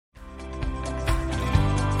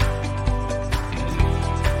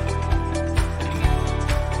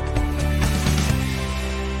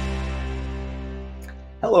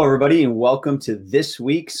Hello, everybody, and welcome to this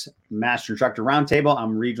week's Master Instructor Roundtable.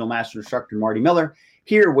 I'm Regional Master Instructor Marty Miller,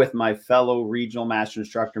 here with my fellow Regional Master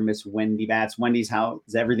Instructor, Miss Wendy Batts. Wendy's,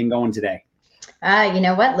 how's everything going today? You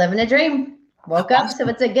know what? Living a dream. Woke up, so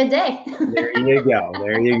it's a good day. There you go.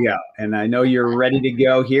 There you go. And I know you're ready to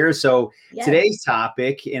go here. So Yes. Today's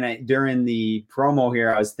topic, and during the promo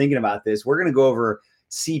here, I was thinking about this. We're going to go over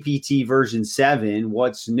CPT version 7,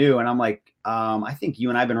 what's new. And I'm like, I think you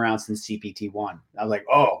and I have been around since CPT 1. I was like,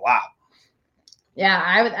 oh, wow. Yeah,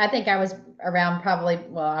 I think I was around probably,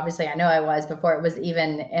 well, obviously I know I was before it was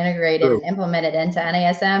even integrated True. and implemented into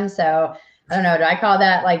NASM. So I don't know, do I call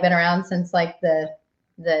that like been around since like the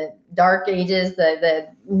dark ages, the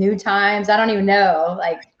new times? I don't even know,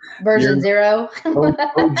 like version 0.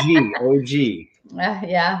 OG.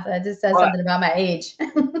 Yeah, that just says something about my age.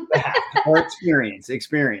 Or experience,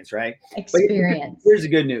 right? Experience. But here's the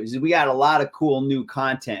good news. We got a lot of cool new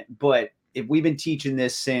content, but if we've been teaching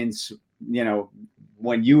this since,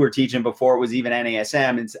 when you were teaching before it was even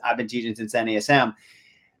NASM, and I've been teaching since NASM,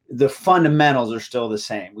 the fundamentals are still the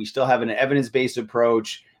same. We still have an evidence-based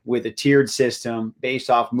approach with a tiered system based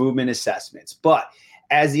off movement assessments. But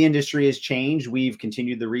as the industry has changed, we've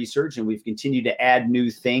continued the research and we've continued to add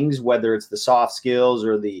new things, whether it's the soft skills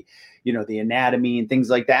or the anatomy and things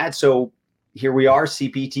like that. So here we are,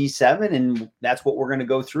 CPT 7, and that's what we're going to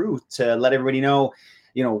go through to let everybody know,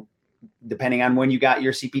 depending on when you got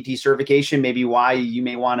your CPT certification, maybe why you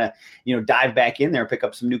may want to, dive back in there and pick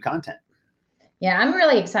up some new content. Yeah, I'm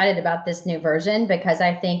really excited about this new version because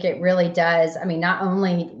I think it really does. I mean, not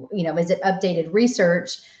only, is it updated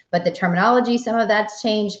research, but the terminology, some of that's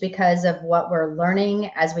changed because of what we're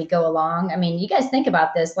learning as we go along. I mean, you guys think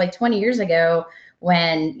about this, like 20 years ago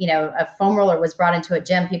when, a foam roller was brought into a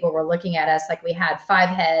gym, people were looking at us like we had 5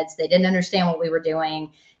 heads. They didn't understand what we were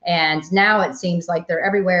doing. And now it seems like they're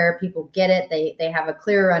everywhere. People get it. They have a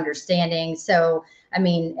clearer understanding. So, I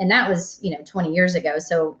mean, and that was, 20 years ago.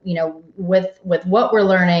 So, with what we're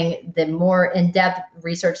learning, the more in-depth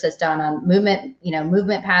research that's done on movement,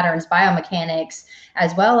 movement patterns, biomechanics,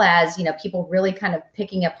 as well as, people really kind of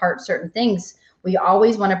picking apart certain things, we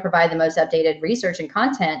always want to provide the most updated research and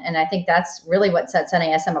content. And I think that's really what sets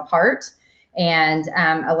NASM apart and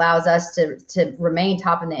allows us to remain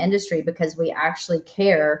top in the industry because we actually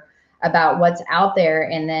care about what's out there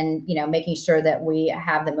and then, making sure that we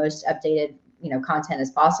have the most updated content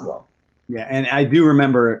as possible. Yeah, and I do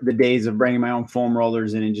remember the days of bringing my own foam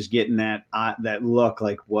rollers in and just getting that look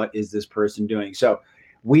like, what is this person doing? So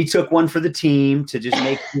we took one for the team to just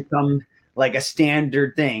make it become like a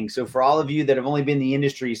standard thing. So for all of you that have only been in the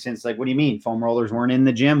industry since, like, what do you mean foam rollers weren't in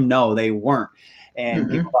the gym? No, they weren't. And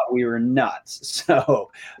people thought we were nuts.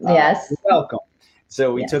 So yes, welcome.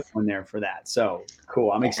 So we took one there for that. So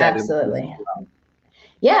cool. I'm excited. Absolutely.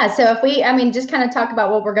 Yeah. So if just kind of talk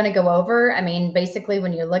about what we're going to go over. I mean, basically,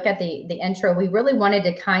 when you look at the intro, we really wanted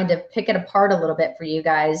to kind of pick it apart a little bit for you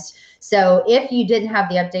guys. So if you didn't have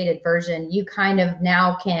the updated version, you kind of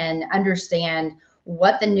now can understand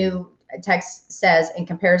what the new text says in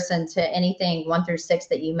comparison to anything 1 through 6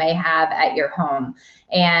 that you may have at your home.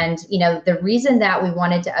 And, the reason that we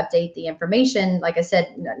wanted to update the information, like I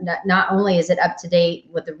said, not only is it up to date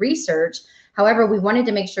with the research, however, we wanted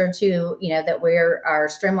to make sure too, that we are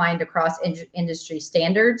streamlined across industry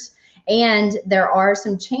standards. And there are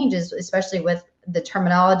some changes, especially with the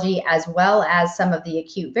terminology as well as some of the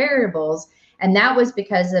acute variables. And that was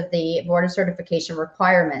because of the board of certification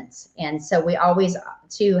requirements. And so we always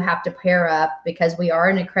too have to pair up because we are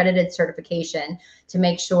an accredited certification to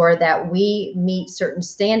make sure that we meet certain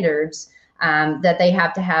standards that they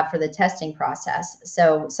have to have for the testing process.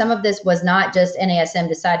 So some of this was not just NASM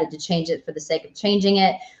decided to change it for the sake of changing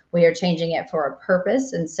it. We are changing it for a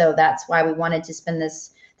purpose. And so that's why we wanted to spend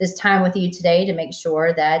this time with you today to make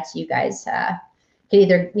sure that you guys can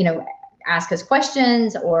either, ask us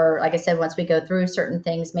questions or, like I said, once we go through certain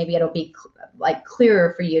things, maybe it'll be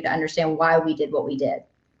clearer for you to understand why we did what we did.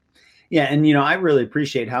 Yeah. And, I really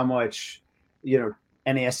appreciate how much,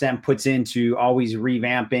 NASM puts into always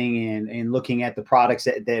revamping and looking at the products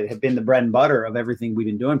that have been the bread and butter of everything we've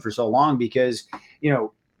been doing for so long, because,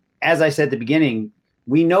 as I said at the beginning,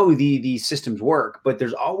 we know these systems work, but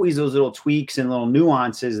there's always those little tweaks and little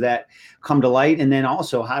nuances that come to light. And then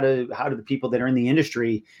also how do the people that are in the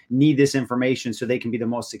industry need this information so they can be the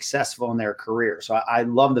most successful in their career. So I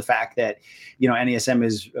love the fact that, NASM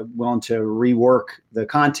is willing to rework the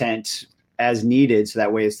content as needed. So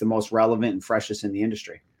that way it's the most relevant and freshest in the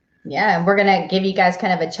industry. Yeah, and we're going to give you guys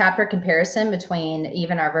kind of a chapter comparison between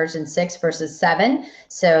even our version 6 versus 7.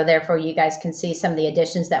 So therefore, you guys can see some of the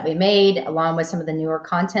additions that we made, along with some of the newer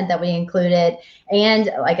content that we included.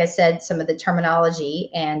 And like I said, some of the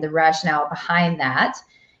terminology and the rationale behind that.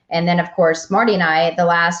 And then, of course, Marty and I, the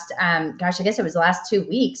last, I guess it was the last 2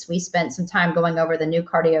 weeks, we spent some time going over the new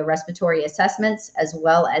cardiorespiratory assessments as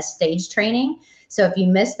well as stage training. So if you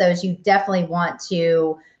missed those, you definitely want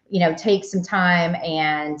to take some time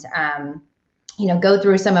and, go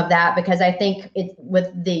through some of that, because I think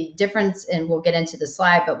with the difference, and we'll get into the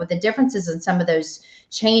slide, but with the differences in some of those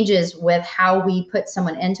changes with how we put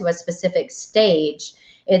someone into a specific stage,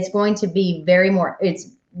 it's going to be it's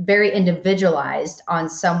very individualized on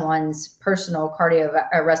someone's personal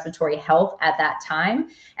cardiorespiratory health at that time.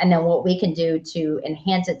 And then what we can do to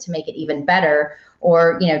enhance it to make it even better,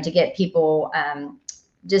 or, to get people,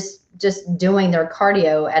 just doing their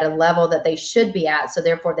cardio at a level that they should be at, so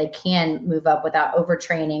therefore they can move up without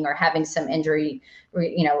overtraining or having some injury,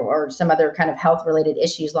 or some other kind of health related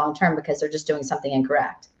issues long term because they're just doing something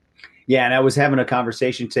incorrect. Yeah, and I was having a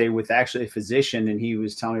conversation today with actually a physician, and he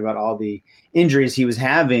was telling me about all the injuries he was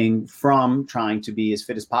having from trying to be as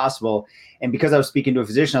fit as possible. And because I was speaking to a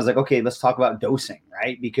physician, I was like, okay, let's talk about dosing,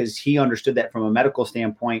 right? Because he understood that from a medical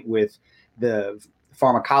standpoint with the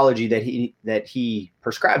pharmacology that he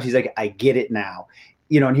prescribes. He's like, I get it now.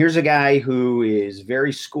 And here's a guy who is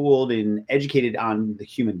very schooled and educated on the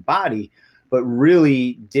human body, but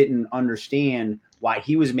really didn't understand why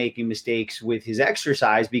he was making mistakes with his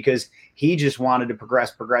exercise, because he just wanted to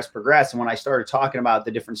progress. And when I started talking about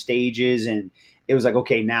the different stages, and it was like,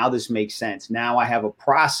 okay, now this makes sense. Now I have a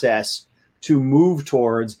process to move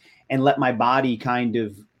towards and let my body kind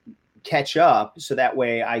of catch up, so that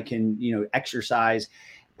way I can, exercise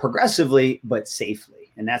progressively but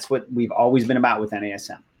safely. And that's what we've always been about with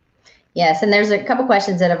NASM. Yes, and there's a couple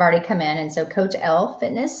questions that have already come in. And so Coach L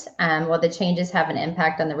Fitness, will the changes have an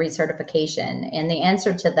impact on the recertification? And the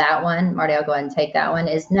answer to that one, Marty, I'll go ahead and take that one,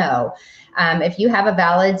 is no. If you have a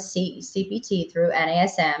valid CPT through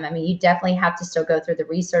NASM, you definitely have to still go through the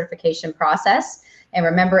recertification process. And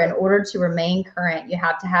remember, in order to remain current, you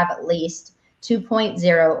have to have at least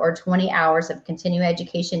 2.0 or 20 hours of continuing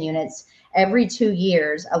education units every 2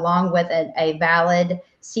 years, along with a valid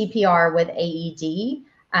CPR with AED,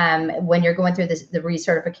 when you're going through the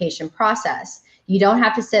recertification process. You don't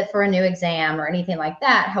have to sit for a new exam or anything like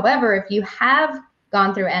that. However, if you have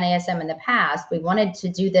gone through NASM in the past, we wanted to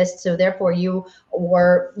do this so therefore you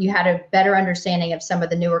had a better understanding of some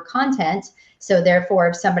of the newer content. So therefore,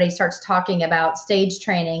 if somebody starts talking about stage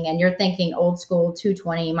training and you're thinking old school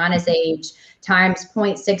 220 minus age times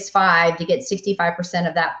 0.65 to get 65%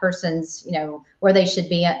 of that person's, where they should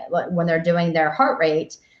be when they're doing their heart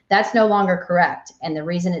rate, that's no longer correct. And the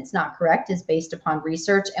reason it's not correct is based upon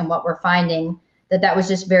research and what we're finding, that was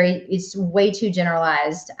just it's way too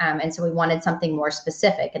generalized. And so we wanted something more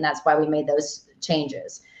specific, and that's why we made those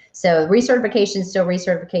changes. So recertification is still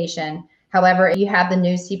recertification. However, if you have the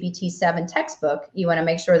new CPT 7 textbook, you want to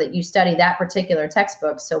make sure that you study that particular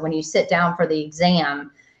textbook. So when you sit down for the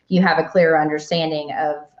exam, you have a clearer understanding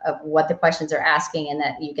of what the questions are asking, and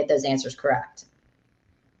that you get those answers correct.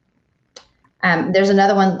 There's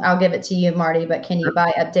another one, I'll give it to you, Marty, but can you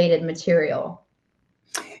buy updated material?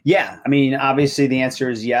 Yeah, obviously the answer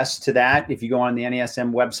is yes to that. If you go on the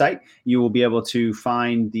NASM website, you will be able to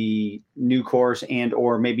find the new course and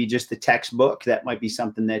or maybe just the textbook. That might be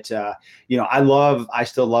something that, I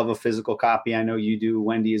still love a physical copy. I know you do,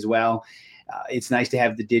 Wendy, as well. It's nice to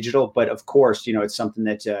have the digital, but of course, it's something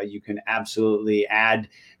that you can absolutely add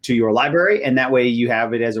to your library, and that way you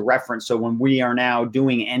have it as a reference. So when we are now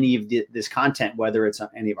doing any of this content, whether it's on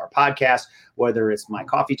any of our podcasts, whether it's my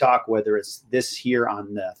coffee talk, whether it's this here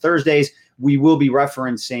on the Thursdays, we will be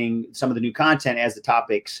referencing some of the new content as the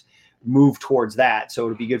topics move towards that. So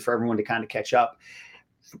it'll be good for everyone to kind of catch up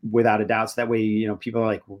without a doubt. So that way, people are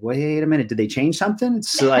like, wait a minute, did they change something?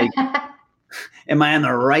 It's like, am I in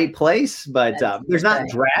the right place? But there's not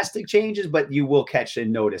drastic changes, but you will catch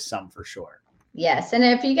and notice some for sure. Yes. And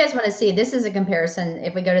if you guys want to see, this is a comparison.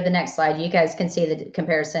 If we go to the next slide, you guys can see the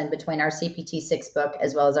comparison between our CPT 6 book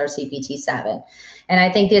as well as our CPT 7. And I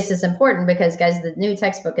think this is important because, guys, the new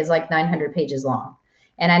textbook is like 900 pages long.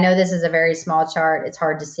 And I know this is a very small chart. It's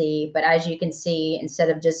hard to see. But as you can see, instead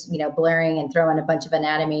of just, blurring and throwing a bunch of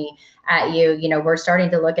anatomy at you, we're starting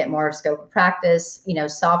to look at more of scope of practice,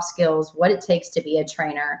 soft skills, what it takes to be a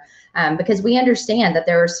trainer, because we understand that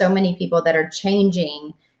there are so many people that are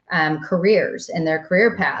changing careers and their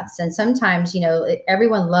career paths. And sometimes,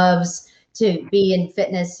 everyone loves to be in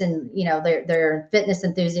fitness, and they're fitness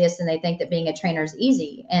enthusiasts and they think that being a trainer is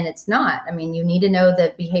easy, and it's not. I mean, you need to know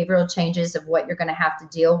the behavioral changes of what you're going to have to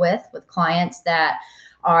deal with clients that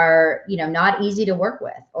are not easy to work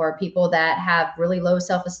with, or people that have really low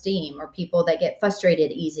self-esteem, or people that get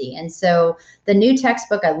frustrated easy. And so the new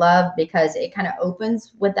textbook I love because it kind of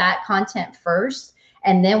opens with that content first,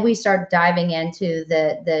 and then we start diving into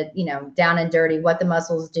the down and dirty, what the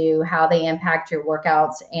muscles do, how they impact your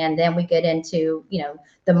workouts. And then we get into,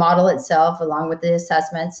 the model itself along with the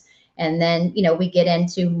assessments. And then, we get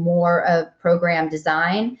into more of program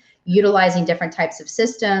design, utilizing different types of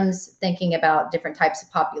systems, thinking about different types of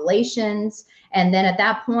populations. And then at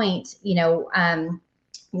that point,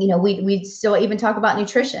 we still even talk about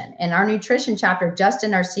nutrition. And our nutrition chapter, just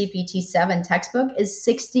in our CPT 7 textbook, is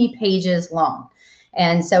 60 pages long.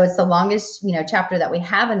 And so it's the longest, chapter that we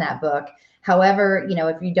have in that book. However,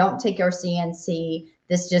 if you don't take your CNC,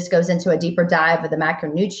 this just goes into a deeper dive of the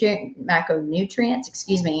macronutrients,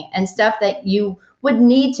 and stuff that you would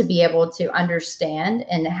need to be able to understand,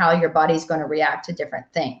 and how your body's going to react to different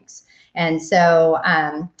things. And so,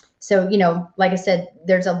 like I said,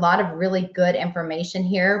 there's a lot of really good information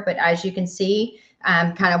here, but as you can see,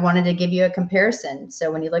 kind of wanted to give you a comparison.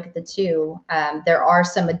 So when you look at the two, there are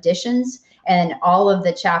some additions, and all of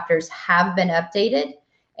the chapters have been updated.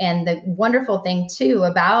 And the wonderful thing too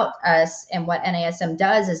about us and what NASM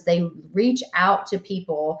does is they reach out to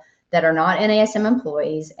people that are not NASM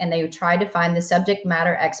employees, and they try to find the subject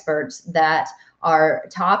matter experts that are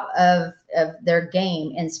top of their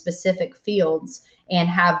game in specific fields, and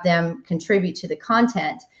have them contribute to the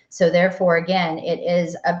content. So therefore, again, it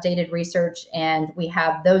is updated research, and we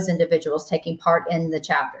have those individuals taking part in the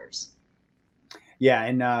chapters. Yeah,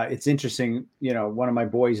 and it's interesting, one of my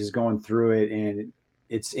boys is going through it, and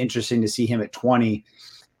it's interesting to see him at 20.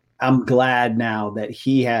 I'm glad now that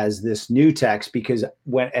he has this new text, because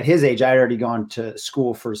at his age, I had already gone to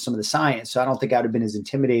school for some of the science. So I don't think I would have been as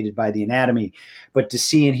intimidated by the anatomy, but to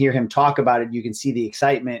see and hear him talk about it, you can see the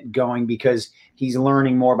excitement going, because he's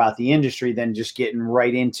learning more about the industry than just getting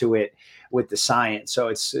right into it with the science. So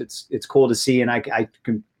it's cool to see. And I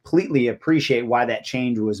completely appreciate why that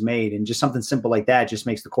change was made, and just something simple like that just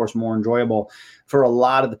makes the course more enjoyable for a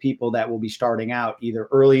lot of the people that will be starting out either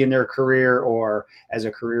early in their career or as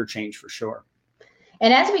a career change, for sure.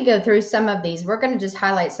 And as we go through some of these, we're going to just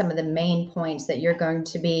highlight some of the main points that you're going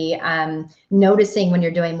to be noticing when you're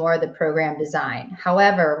doing more of the program design.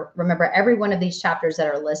 However, remember, every one of these chapters that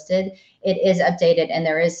are listed, it is updated, and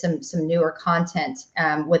there is some newer content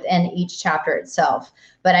within each chapter itself.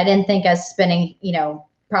 But I didn't think us spending,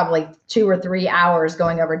 probably 2 or 3 hours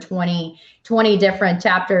going over 20 different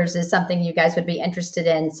chapters is something you guys would be interested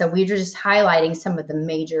in. So we're just highlighting some of the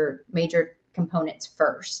major components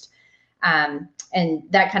first. And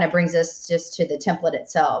that kind of brings us just to the template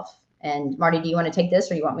itself. And Marty, do you want to take this,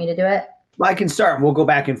 or you want me to do it? Well, I can start, and we'll go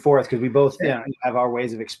back and forth, because we both have our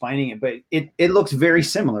ways of explaining it, but it looks very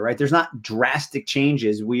similar, right? There's not drastic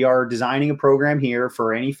changes. We are designing a program here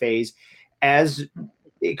for any phase, as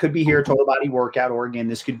it could be here, total body workout, or again,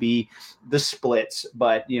 this could be the splits,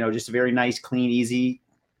 but just a very nice, clean, easy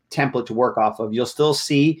template to work off of. You'll still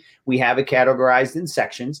see we have it categorized in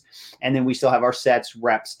sections, and then we still have our sets,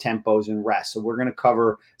 reps, tempos, and rests. So we're going to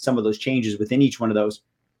cover some of those changes within each one of those,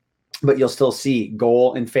 but you'll still see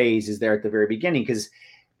goal and phase is there at the very beginning, because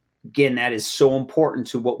again, that is so important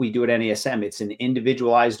to what we do at NASM. It's an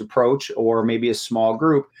individualized approach, or maybe a small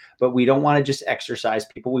group, but we don't want to just exercise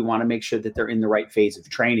people. We want to make sure that they're in the right phase of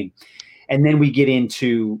training. And then we get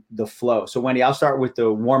into the flow. So Wendy, I'll start with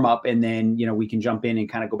the warm up, and then, we can jump in and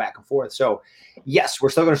kind of go back and forth. So yes, we're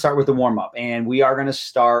still going to start with the warm up, and we are going to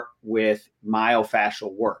start with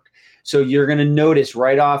myofascial work. So you're going to notice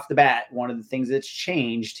right off the bat, one of the things that's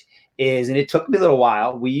changed is, and it took me a little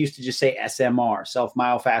while, we used to just say SMR,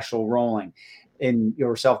 self-myofascial rolling, and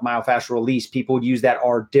your self-myofascial release. People would use that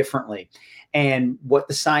R differently. And what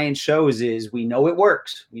the science shows is we know it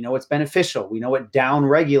works. We know it's beneficial. We know it down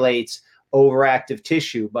regulates overactive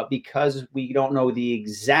tissue, but because we don't know the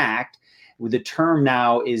exact, the term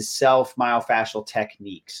now is self-myofascial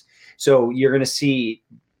techniques. So you're going to see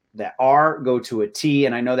that R go to a T,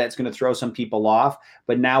 and I know that's going to throw some people off,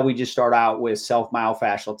 but now we just start out with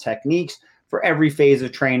self-myofascial techniques for every phase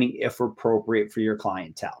of training, if appropriate for your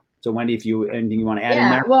clientele. So Wendy, if you anything you want to add in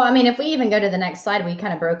there? Well, I mean, if we even go to the next slide, we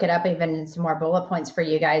kind of broke it up even in some more bullet points for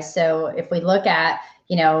you guys. So if we look at,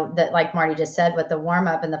 that, like Marty just said, with the warm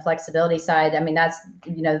up and the flexibility side, I mean, that's,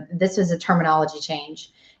 this is a terminology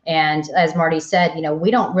change. And as Marty said, we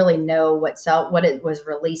don't really know what it was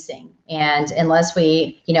releasing. And unless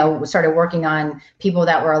we, started working on people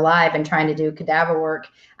that were alive and trying to do cadaver work,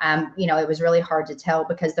 it was really hard to tell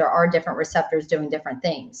because there are different receptors doing different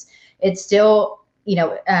things. It's still,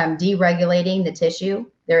 deregulating the tissue.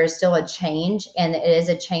 There is still a change, and it is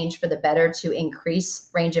a change for the better to increase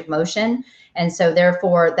range of motion. And so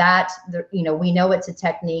therefore that, we know it's a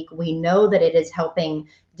technique. We know that it is helping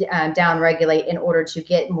down regulate in order to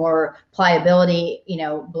get more pliability,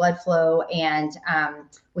 blood flow, and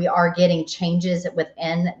we are getting changes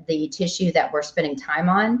within the tissue that we're spending time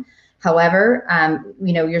on. However,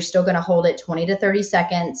 you're still going to hold it 20 to 30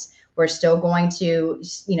 seconds. We're still going to,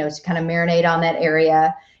 kind of marinate on that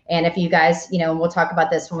area. And if you guys, and we'll talk about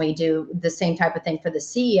this when we do the same type of thing for the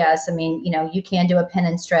CES, you can do a pin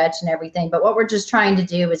and stretch and everything, but what we're just trying to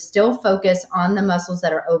do is still focus on the muscles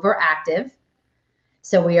that are overactive.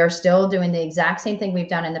 So we are still doing the exact same thing we've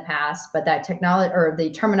done in the past, but that technology or the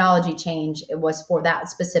terminology change, it was for that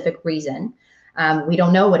specific reason. We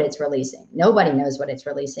don't know what it's releasing. Nobody knows what it's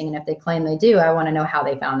releasing. And if they claim they do, I want to know how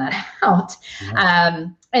they found that out.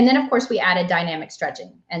 And then, of course, we added dynamic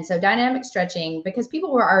stretching. And so dynamic stretching, because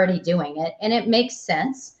people were already doing it, and it makes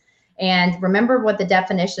sense. And remember what the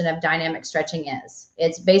definition of dynamic stretching is.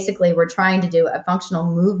 It's basically we're trying to do a functional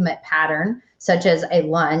movement pattern, such as a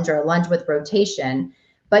lunge or a lunge with rotation,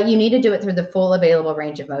 but you need to do it through the full available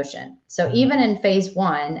range of motion. So even in phase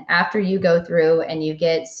one, after you go through and you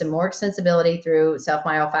get some more extensibility through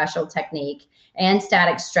self-myofascial technique and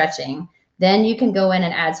static stretching, then you can go in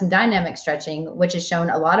and add some dynamic stretching, which has shown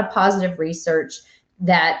a lot of positive research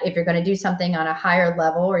that if you're going to do something on a higher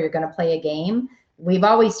level or you're going to play a game, we've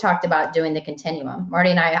always talked about doing the continuum. Marty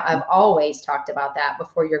and I have always talked about that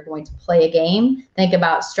before you're going to play a game. Think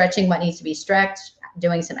about stretching what needs to be stretched,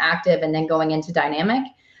 doing some active, and then going into dynamic.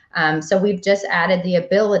 So we've just added the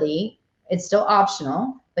ability. It's still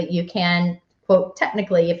optional, but you can, quote,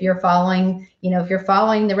 technically, if you're following,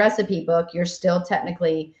 the recipe book, you're still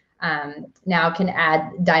technically now can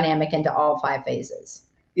add dynamic into all 5 phases.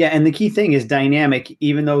 Yeah, and the key thing is dynamic,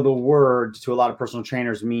 even though the word to a lot of personal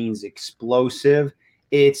trainers means explosive,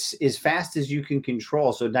 it's as fast as you can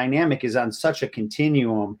control. So dynamic is on such a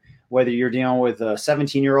continuum, whether you're dealing with a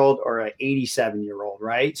 17-year-old or an 87-year-old,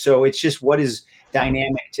 right? So it's just what is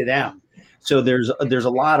dynamic to them. So there's a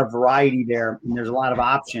lot of variety there, and there's a lot of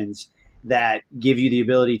options that give you the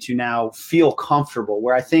ability to now feel comfortable,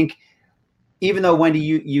 where I think, even though, Wendy,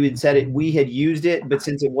 you had said it, we had used it, but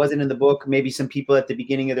since it wasn't in the book, maybe some people at the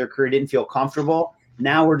beginning of their career didn't feel comfortable.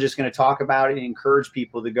 Now we're just going to talk about it and encourage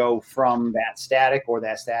people to go from that static or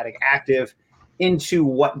that static active into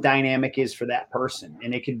what dynamic is for that person.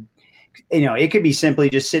 And it could be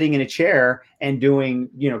simply just sitting in a chair and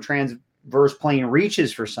doing, transverse plane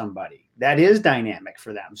reaches for somebody. That is dynamic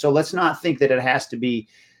for them. So let's not think that it has to be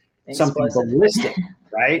something ballistic.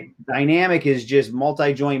 Right? Dynamic is just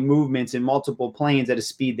multi-joint movements in multiple planes at a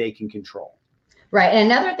speed they can control. Right.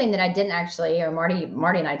 And another thing that I didn't actually, or Marty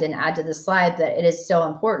and I didn't add to the slide, that it is still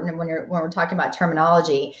important when we're talking about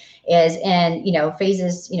terminology, is in,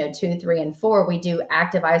 phases, 2, 3, and 4, we do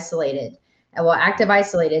active isolated. And well, active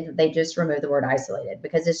isolated, they just remove the word isolated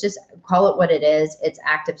because it's just, call it what it is. It's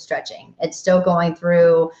active stretching. It's still going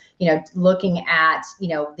through, looking at,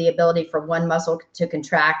 the ability for one muscle to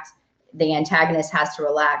contract. The antagonist has to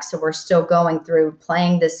relax. So we're still going through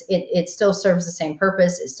playing this. It still serves the same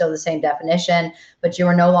purpose. It's still the same definition, but you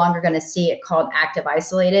are no longer going to see it called active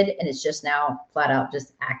isolated. And it's just now flat out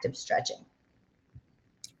just active stretching.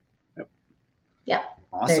 Yep.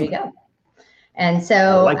 Awesome. There you go. And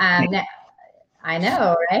so I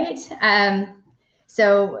know, right?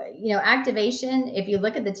 So, activation, if you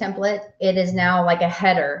look at the template, it is now like a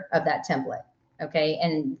header of that template. Okay.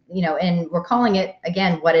 And, and we're calling it,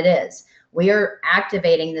 again, what it is. We are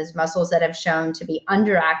activating those muscles that have shown to be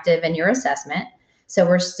underactive in your assessment. So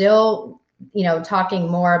we're still, talking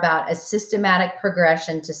more about a systematic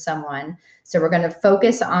progression to someone. So we're going to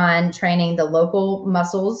focus on training the local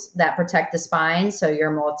muscles that protect the spine. So your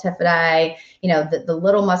multifidi, the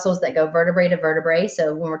little muscles that go vertebrae to vertebrae.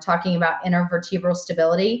 So when we're talking about intervertebral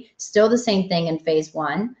stability, still the same thing in phase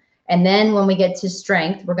 1. And then when we get to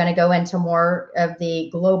strength, we're going to go into more of the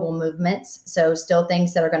global movements. So still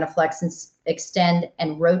things that are going to flex and extend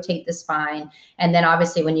and rotate the spine. And then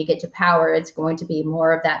obviously when you get to power, it's going to be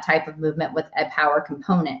more of that type of movement with a power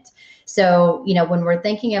component. So, when we're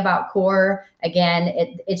thinking about core, again,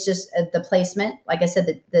 it's just the placement. Like I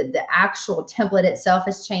said, the actual template itself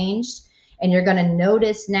has changed. And you're going to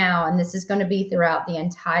notice now, and this is going to be throughout the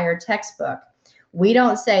entire textbook, we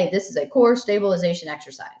don't say this is a core stabilization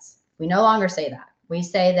exercise. We no longer say that. We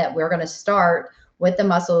say that we're going to start with the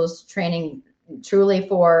muscles training truly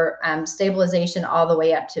for stabilization all the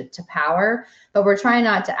way up to power. But we're trying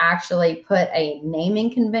not to actually put a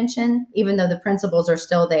naming convention, even though the principles are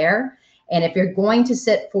still there. And if you're going to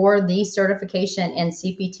sit for the certification in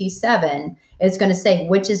CPT 7, it's going to say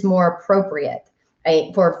which is more appropriate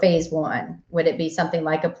for phase 1. Would it be something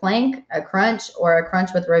like a plank, a crunch, or a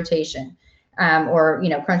crunch with rotation? Or,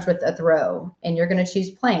 crunch with a throw, and you're going to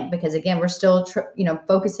choose plank because, again, we're still,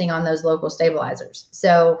 focusing on those local stabilizers.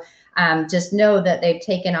 So just know that they've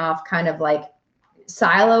taken off kind of like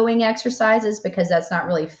siloing exercises because that's not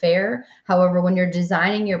really fair. However, when you're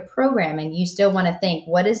designing your programming, you still want to think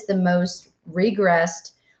what is the most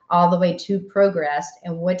regressed all the way to progressed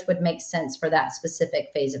and which would make sense for that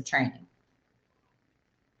specific phase of training.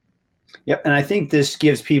 Yep. And I think this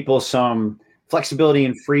gives people some flexibility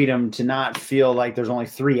and freedom to not feel like there's only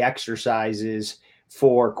 3 exercises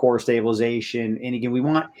for core stabilization. And again, we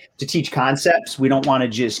want to teach concepts. We don't want to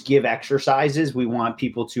just give exercises. We want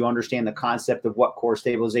people to understand the concept of what core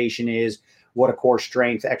stabilization is, what a core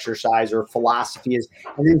strength exercise or philosophy is.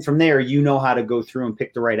 And then from there, how to go through and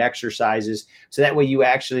pick the right exercises. So that way you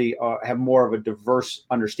actually have more of a diverse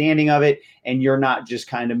understanding of it. And you're not just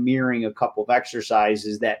kind of mirroring a couple of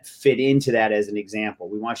exercises that fit into that as an example.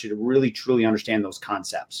 We want you to really, truly understand those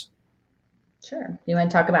concepts. Sure. You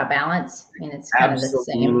want to talk about balance? I mean, it's kind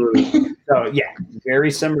Absolutely. of the same. So yeah,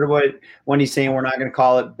 very similar to what Wendy's saying. We're not going to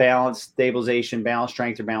call it balance stabilization, balance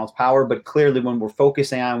strength, or balance power. But clearly when we're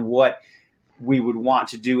focusing on what we would want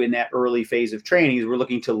to do in that early phase of training is we're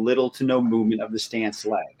looking to little to no movement of the stance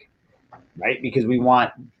leg, right? Because we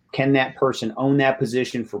want, can that person own that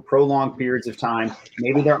position for prolonged periods of time?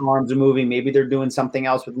 Maybe their arms are moving, maybe they're doing something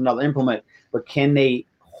else with another implement, but can they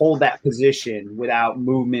hold that position without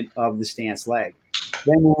movement of the stance leg?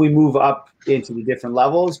 Then when we move up into the different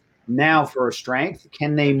levels, now for a strength,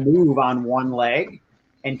 can they move on one leg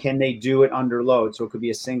and can they do it under load? So it could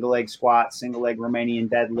be a single leg squat, single leg Romanian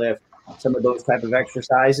deadlift, some of those type of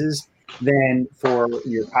exercises. Then for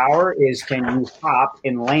your power is, can you hop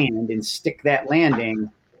and land and stick that landing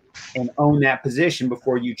and own that position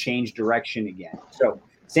before you change direction again? So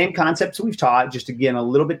same concepts we've taught, just again, a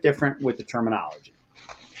little bit different with the terminology.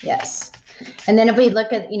 Yes. And then if we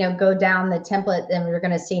look at, go down the template, then we're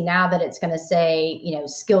going to see now that it's going to say,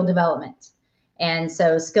 skill development. And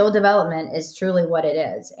so skill development is truly what it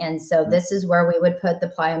is. And so this is where we would put the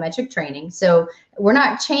plyometric training. So we're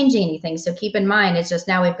not changing anything. So keep in mind, it's just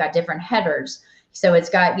now we've got different headers. So it's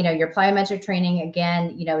got, your plyometric training,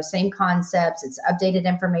 again, same concepts, it's updated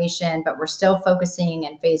information, but we're still focusing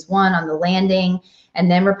in phase 1 on the landing and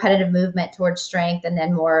then repetitive movement towards strength and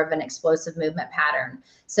then more of an explosive movement pattern.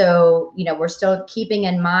 So, we're still keeping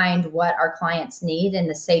in mind what our clients need and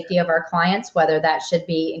the safety of our clients, whether that should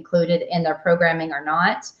be included in their programming or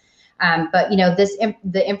not. But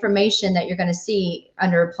the information that you're going to see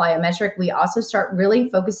under plyometric, we also start really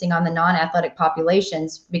focusing on the non-athletic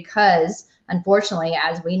populations because unfortunately,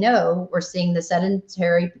 as we know, we're seeing the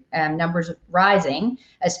sedentary numbers rising,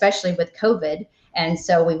 especially with COVID. And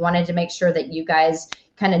so we wanted to make sure that you guys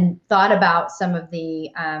kind of thought about some of the,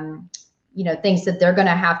 things that they're going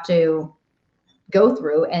to have to go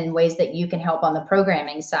through and ways that you can help on the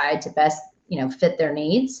programming side to best, fit their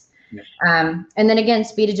needs. Yeah. And then again,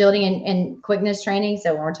 speed, agility, and quickness training.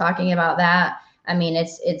 So when we're talking about that, I mean,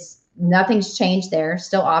 it's nothing's changed there,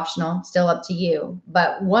 still optional, still up to you.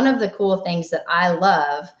 But one of the cool things that I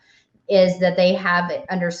love is that they have it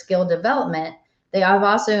under skill development. They have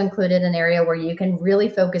also included an area where you can really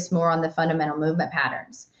focus more on the fundamental movement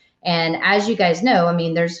patterns. And as you guys know, I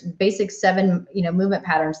mean, there's basic 7, movement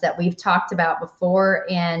patterns that we've talked about before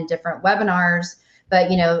in different webinars,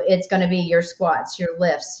 but, it's going to be your squats, your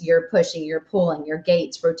lifts, your pushing, your pulling, your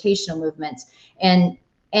gaits, rotational movements. And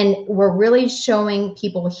we're really showing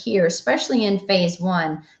people here, especially in phase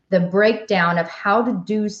 1, the breakdown of how to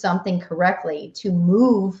do something correctly to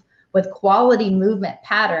move with quality movement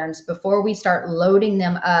patterns before we start loading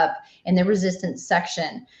them up in the resistance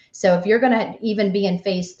section. So if you're going to even be in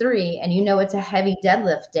phase 3 and it's a heavy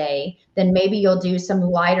deadlift day, then maybe you'll do some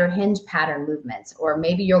lighter hinge pattern movements, or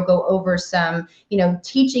maybe you'll go over some,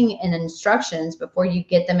 teaching and instructions before you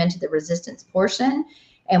get them into the resistance portion.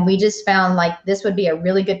 And we just found like this would be a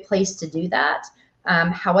really good place to do that.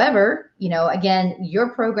 However, again,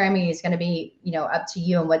 your programming is going to be, up to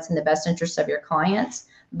you and what's in the best interest of your clients.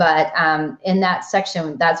 But in that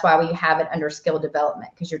section, that's why we have it under skill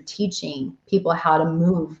development, because you're teaching people how to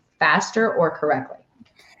move faster or correctly.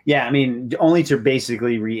 Yeah, I mean, only to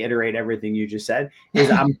basically reiterate everything you just said is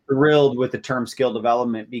I'm thrilled with the term skill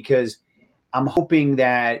development, because I'm hoping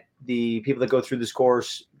that the people that go through this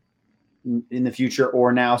course in the future,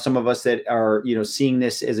 or now some of us that are, seeing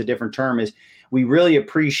this as a different term, is we really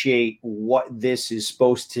appreciate what this is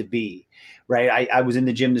supposed to be, right? I was in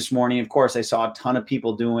the gym this morning. Of course, I saw a ton of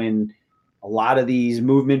people doing a lot of these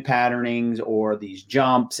movement patternings or these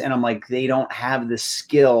jumps. And I'm like, they don't have the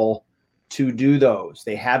skill to do those.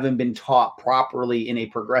 They haven't been taught properly in a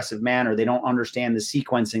progressive manner. They don't understand the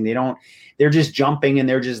sequencing. They're just jumping and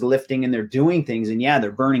they're just lifting and they're doing things. And yeah,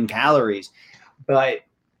 they're burning calories, but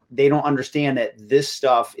they don't understand that this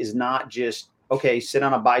stuff is not just, okay, sit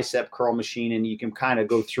on a bicep curl machine and you can kind of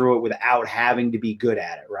go through it without having to be good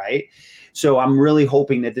at it, right? So I'm really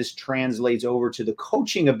hoping that this translates over to the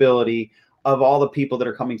coaching ability of all the people that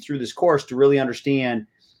are coming through this course to really understand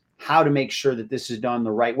how to make sure that this is done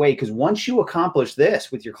the right way. Because once you accomplish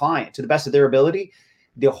this with your client to the best of their ability,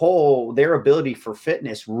 their ability for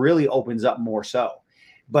fitness really opens up more so.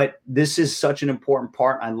 But this is such an important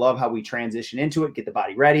part. I love how we transition into it, get the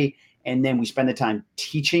body ready, and then we spend the time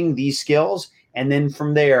teaching these skills. And then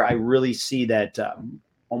from there, I really see that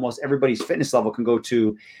almost everybody's fitness level can go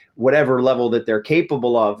to whatever level that they're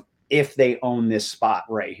capable of if they own this spot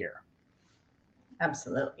right here.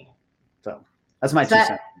 Absolutely. So that's my 2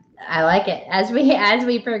 cents. I like it. As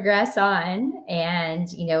we progress on, and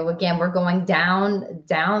again, we're going down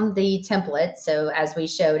the template. So as we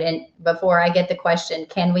showed, and before I get the question,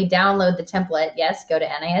 can we download the template? Yes, go to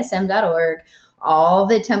NASM.org. All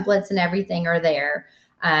the templates and everything are there.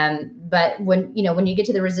 But when you get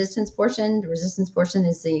to the resistance portion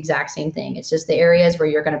is the exact same thing. It's just the areas where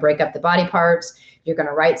you're going to break up the body parts. You're going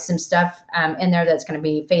to write some stuff in there that's going to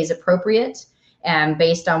be phase appropriate,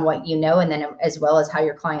 based on what you know, and then as well as how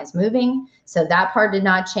your client's moving. So that part did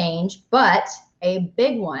not change, but a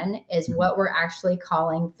big one is what we're actually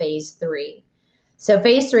calling phase 3. So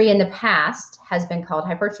phase 3 in the past has been called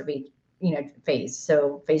hypertrophy, phase.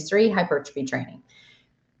 So phase 3, hypertrophy training.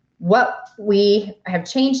 What we have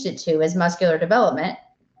changed it to is muscular development.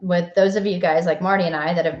 With those of you guys like Marty and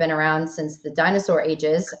I that have been around since the dinosaur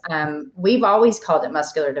ages, we've always called it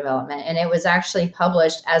muscular development. And it was actually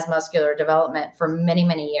published as muscular development for many,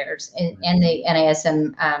 many years in the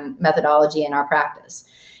NASM methodology in our practice.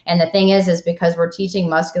 And the thing is because we're teaching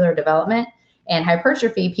muscular development and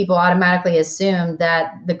hypertrophy, people automatically assume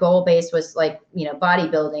that the goal base was like,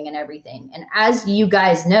 bodybuilding and everything. And as you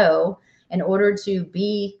guys know, in order to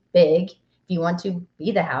be big, if you want to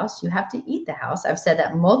be the house, you have to eat the house. I've said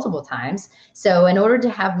that multiple times. So in order to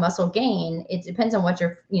have muscle gain, it depends on what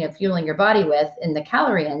you're, fueling your body with in the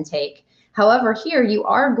calorie intake. However, here you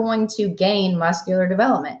are going to gain muscular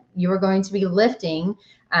development. You are going to be lifting,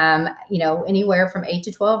 anywhere from 8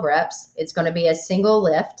 to 12 reps. It's going to be a single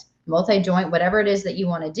lift, multi-joint, whatever it is that you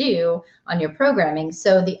want to do on your programming.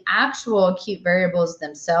 So the actual acute variables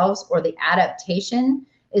themselves or the adaptation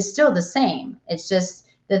is still the same. It's just,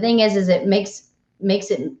 the thing is it makes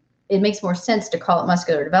more sense to call it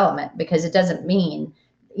muscular development, because it doesn't mean,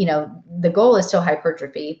 the goal is still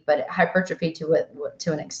hypertrophy, but hypertrophy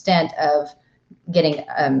to an extent of getting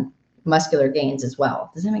muscular gains as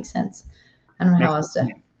well. Does that make sense? I don't know how else to.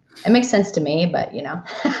 It makes sense to me, but anywho,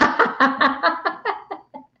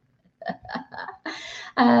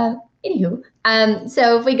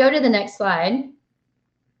 so if we go to the next slide.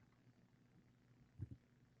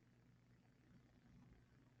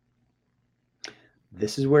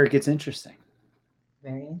 This is where it gets interesting.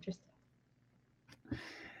 Very interesting.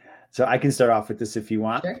 So I can start off with this if you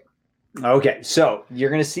want. Sure. Okay, so you're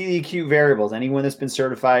going to see the acute variables. Anyone that's been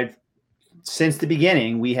certified since the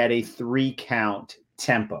beginning, we had a 3-count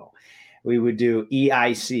tempo. We would do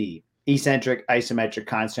EIC, eccentric, isometric,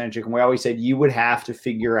 concentric. And we always said you would have to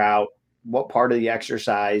figure out what part of the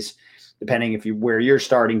exercise, depending where your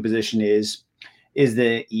starting position is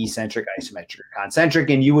the eccentric, isometric, concentric,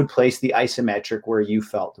 and you would place the isometric where you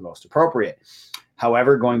felt the most appropriate.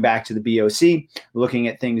 However, going back to the BOC, looking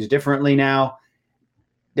at things differently now,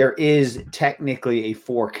 there is technically a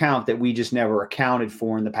 4-count that we just never accounted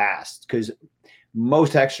for in the past, because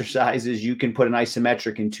most exercises you can put an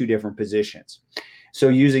isometric in 2 different positions. So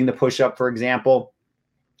using the push-up, for example,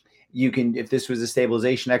 you can, if this was a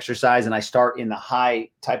stabilization exercise and I start in the high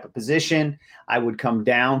type of position, I would come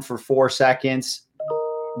down for 4 seconds.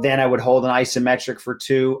 Then I would hold an isometric for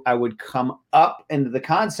 2. I would come up into the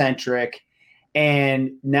concentric.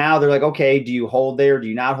 And now they're like, okay, do you hold there? Do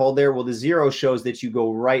you not hold there? Well, the 0 shows that you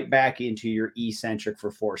go right back into your eccentric for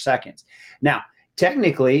 4 seconds. Now,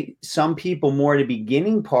 technically, some people more at the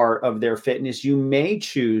beginning part of their fitness, you may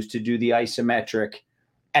choose to do the isometric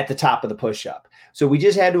at the top of the push-up. So we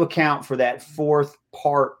just had to account for that 4th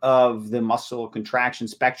part of the muscle contraction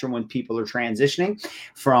spectrum when people are transitioning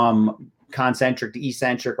from concentric to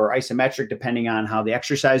eccentric or isometric, depending on how the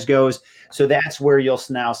exercise goes. So that's where you'll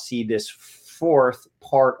now see this fourth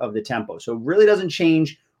part of the tempo. So it really doesn't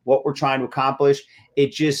change what we're trying to accomplish.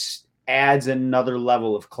 It just adds another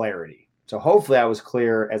level of clarity. So hopefully I was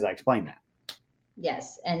clear as I explained that.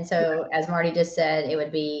 Yes. And so as Marty just said, it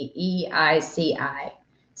would be EICI.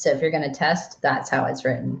 So if you're going to test, that's how it's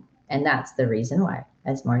written. And that's the reason why,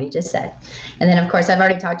 as Marty just said. And then, of course, I've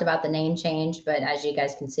already talked about the name change, but as you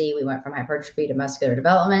guys can see, we went from hypertrophy to muscular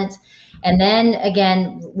development. And then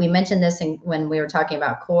again, we mentioned this when we were talking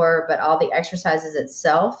about core, but all the exercises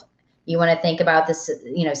itself, you want to think about this,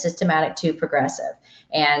 systematic to progressive.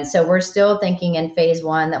 And so we're still thinking in phase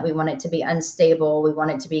 1 that we want it to be unstable. We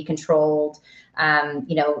want it to be controlled.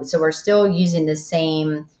 So we're still using the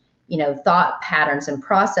same thought patterns and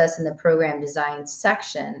process in the program design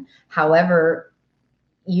section. However,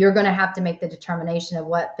 you're going to have to make the determination of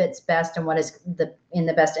what fits best and what is in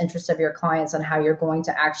the best interest of your clients on how you're going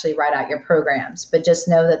to actually write out your programs. But just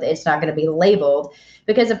know that it's not going to be labeled,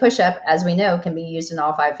 because a push-up, as we know, can be used in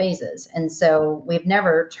all 5 phases. And so we've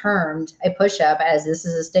never termed a push-up as this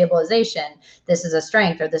is a stabilization, this is a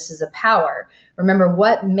strength, or this is a power. Remember,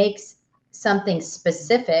 what makes something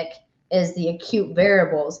specific is the acute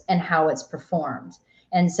variables and how it's performed.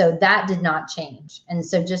 And so that did not change. And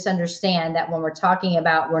so just understand that when we're talking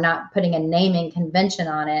about, we're not putting a naming convention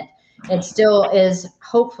on it. It still is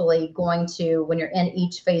hopefully going to, when you're in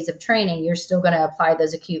each phase of training, you're still going to apply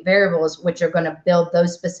those acute variables, which are going to build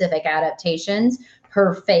those specific adaptations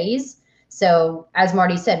per phase. So as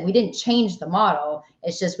Marty said, we didn't change the model.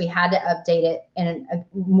 It's just we had to update it. And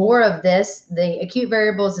more of this, the acute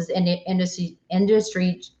variables is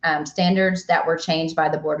industry standards that were changed by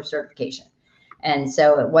the Board of Certification. And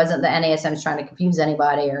so it wasn't the NASM's trying to confuse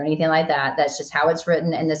anybody or anything like that. That's just how it's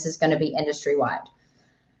written. And this is going to be industry-wide.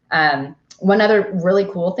 One other really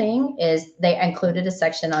cool thing is they included a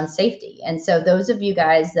section on safety. And so those of you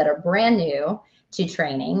guys that are brand new to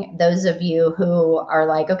training, those of you who are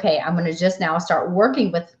like, okay, I'm going to just now start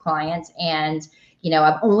working with clients, and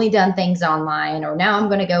I've only done things online, or now I'm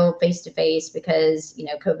going to go face-to-face because,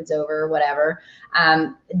 COVID's over or whatever.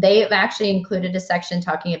 They've actually included a section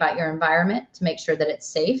talking about your environment to make sure that it's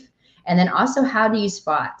safe. And then also, how do you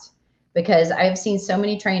spot? Because I've seen so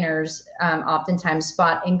many trainers oftentimes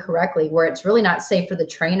spot incorrectly, where it's really not safe for the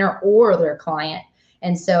trainer or their client.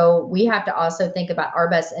 And so we have to also think about our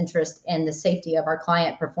best interest in the safety of our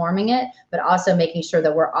client performing it, but also making sure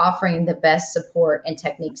that we're offering the best support and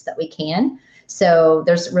techniques that we can. So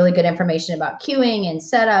there's really good information about cueing and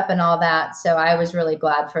setup and all that. So I was really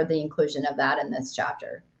glad for the inclusion of that in this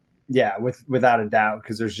chapter. Yeah, without a doubt,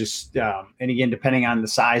 because there's just, and again, depending on the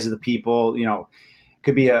size of the people,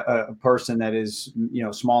 could be a person that is,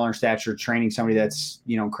 smaller in stature, training somebody that's,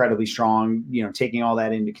 incredibly strong, taking all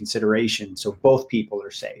that into consideration. So both people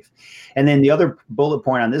are safe. And then the other bullet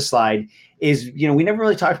point on this slide is, we never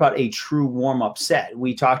really talked about a true warm-up set.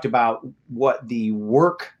 We talked about what the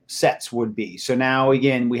work sets would be. So now,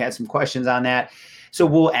 again, we had some questions on that. So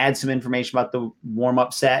we'll add some information about the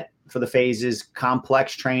warm-up set for the phases,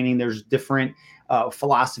 complex training. There's different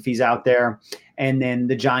philosophies out there, and then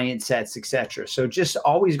the giant sets, etc. So just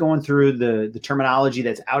always going through the terminology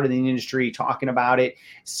that's out in the industry, talking about it,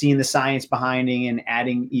 seeing the science behind it, and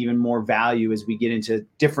adding even more value as we get into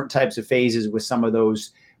different types of phases with some of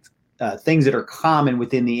those things that are common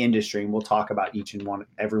within the industry. And we'll talk about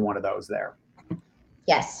every one of those there.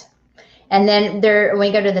 Yes. And then when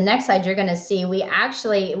we go to the next slide, you're going to see we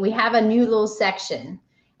have a new little section.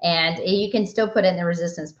 And you can still put it in the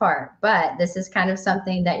resistance part, but this is kind of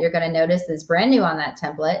something that you're going to notice is brand new on that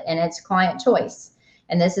template, and it's client choice.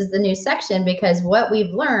 And this is the new section, because what we've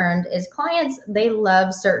learned is clients, they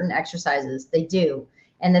love certain exercises. They do.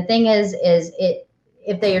 And the thing is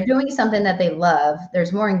if they are doing something that they love,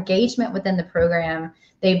 there's more engagement within the program.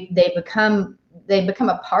 They become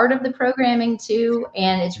a part of the programming too,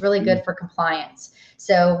 and it's really good for compliance.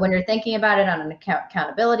 So when you're thinking about it on an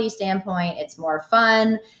accountability standpoint, it's more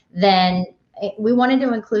fun. Then we wanted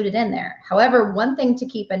to include it in there. However, one thing to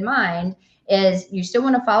keep in mind is you still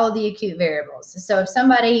want to follow the acute variables. So if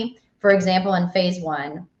somebody, for example, in phase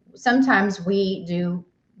 1, sometimes we do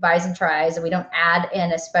bis and tris, and we don't add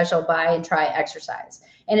in a special bi and tri exercise.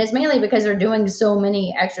 And it's mainly because they're doing so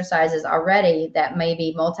many exercises already that may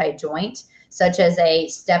be multi-joint, such as a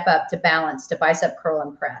step up to balance to bicep curl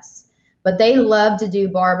and press. But they love to do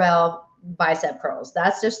barbell bicep curls.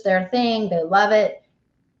 That's just their thing. They love it.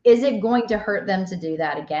 Is it going to hurt them to do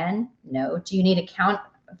that again? No. Do you need to count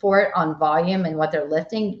for it on volume and what they're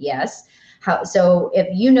lifting? Yes. So if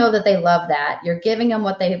you know that they love that, you're giving them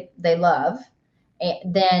what they love,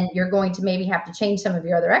 then you're going to maybe have to change some of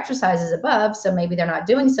your other exercises above. So maybe they're not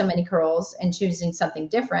doing so many curls and choosing something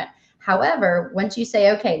different. However, once you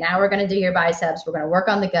say, okay, now we're going to do your biceps, we're going to work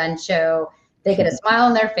on the gun show, they get a smile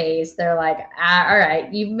on their face. They're like, all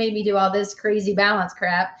right, you've made me do all this crazy balance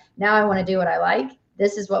crap. Now I want to do what I like.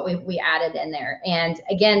 This is what we added in there. And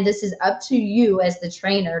again, this is up to you as the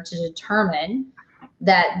trainer to determine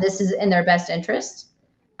that this is in their best interest.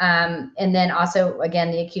 And then also, again,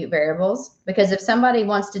 the acute variables, because if somebody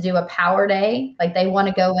wants to do a power day, like they want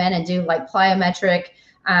to go in and do like plyometric,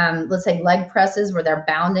 let's say leg presses where they're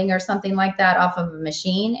bounding or something like that off of a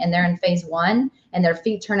machine, and they're in phase 1 and their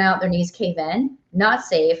feet turn out, their knees cave in, not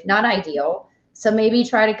safe, not ideal. So maybe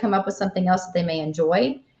try to come up with something else that they may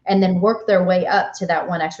enjoy and then work their way up to that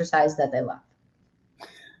one exercise that they love.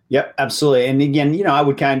 Yep, absolutely. And again, I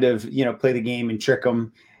would kind of, play the game and trick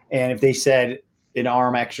them. And if they said an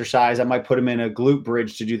arm exercise, I might put them in a glute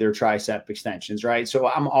bridge to do their tricep extensions, right? So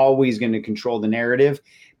I'm always going to control the narrative.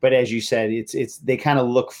 But as you said, it's they kind of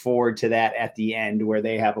look forward to that at the end where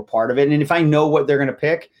they have a part of it. And if I know what they're going to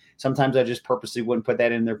pick, sometimes I just purposely wouldn't put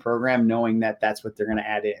that in their program, knowing that that's what they're going to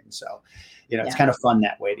add in. So, it's kind of fun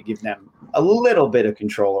that way to give them a little bit of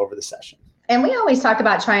control over the session. And we always talk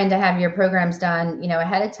about trying to have your programs done,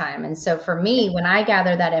 ahead of time. And so for me, when I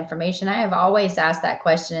gather that information, I have always asked that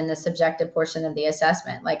question in the subjective portion of the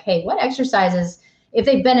assessment, like, hey, what exercises, if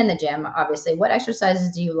they've been in the gym, obviously, what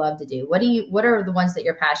exercises do you love to do? What are the ones that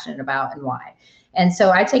you're passionate about and why? And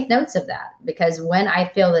so I take notes of that, because when I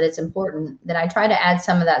feel that it's important, then I try to add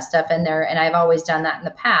some of that stuff in there. And I've always done that in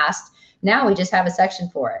the past. Now we just have a section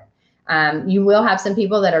for it. You will have some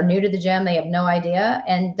people that are new to the gym, they have no idea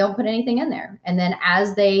and don't put anything in there. And then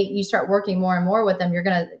as you start working more and more with them, you're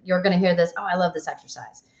gonna hear this, oh, I love this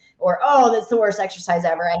exercise, or oh, that's the worst exercise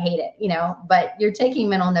ever, I hate it, but you're taking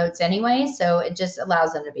mental notes anyway, so it just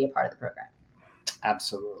allows them to be a part of the program.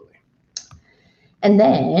 Absolutely.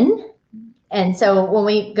 And so when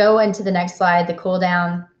we go into the next slide, the cool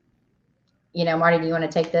down, Marty, do you want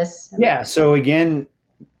to take this? Yeah. So again,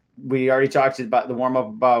 we already talked about the warm up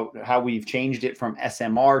about how we've changed it from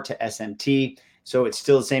SMR to SMT. So it's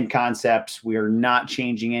still the same concepts. We are not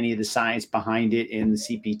changing any of the science behind it in the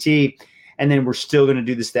CPT. And then we're still going to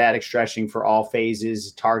do the static stretching for all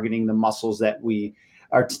phases, targeting the muscles that we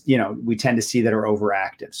are, we tend to see that are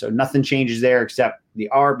overactive. So nothing changes there except the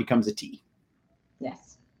R becomes a T.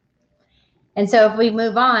 Yes. And so if we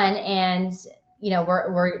move on and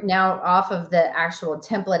we're now off of the actual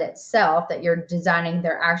template itself that you're designing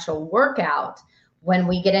their actual workout. When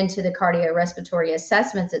we get into the cardiorespiratory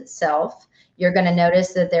assessments itself, you're going to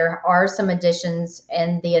notice that there are some additions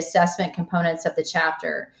in the assessment components of the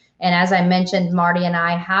chapter. And as I mentioned, Marty and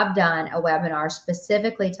I have done a webinar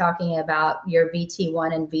specifically talking about your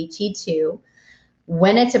VT1 and VT2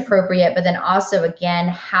 when it's appropriate, but then also, again,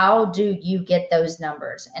 how do you get those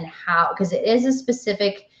numbers and how, because it is a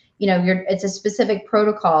specific it's a specific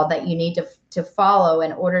protocol that you need to follow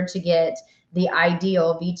in order to get the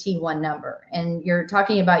ideal VT1 number. And you're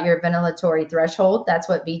talking about your ventilatory threshold. That's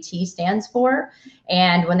what VT stands for.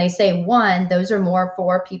 And when they say 1, those are more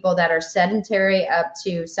for people that are sedentary up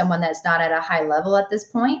to someone that's not at a high level at this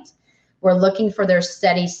point. We're looking for their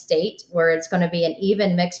steady state where it's going to be an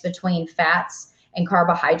even mix between fats and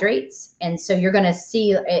carbohydrates. And so you're going to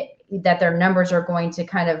see that their numbers are going to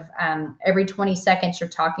kind of every 20 seconds you're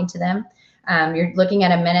talking to them. You're looking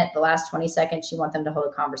at a minute, the last 20 seconds you want them to hold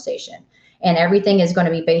a conversation. And everything is going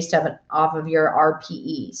to be based off of your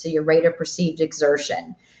RPE, so your rate of perceived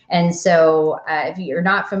exertion. And so if you're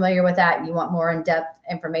not familiar with that, you want more in-depth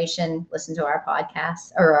information, listen to our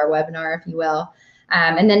podcast or our webinar, if you will.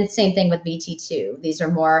 And then same thing with VT2. These are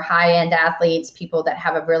more high-end athletes, people that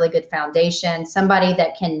have a really good foundation, somebody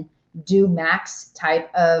that can do max type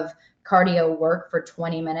of cardio work for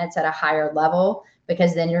 20 minutes at a higher level,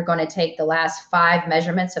 because then you're going to take the last 5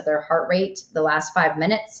 measurements of their heart rate, the last 5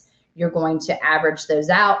 minutes, you're going to average those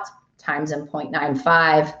out, times them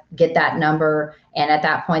 0.95, get that number. And at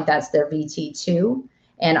that point, that's their VT2.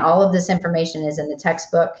 And all of this information is in the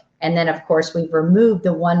textbook. And then of course, we've removed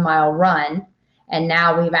the 1 mile run. And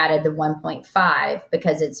now we've added the 1.5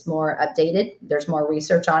 because it's more updated. There's more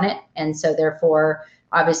research on it. And so therefore,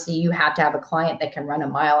 obviously you have to have a client that can run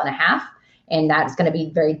 1.5 miles. And that's going to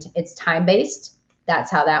be it's time-based.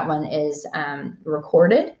 That's how that one is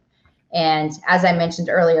recorded. And as I mentioned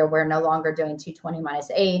earlier, we're no longer doing 220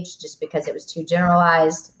 minus age just because it was too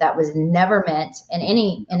generalized. That was never meant in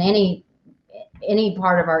any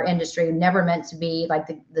part of our industry, never meant to be like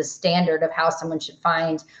the standard of how someone should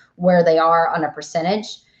find where they are on a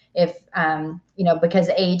percentage. If, because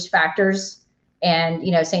age factors and,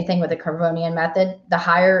 same thing with the Carbonian method, the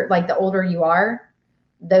higher, like the older you are,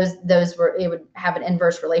 those were, it would have an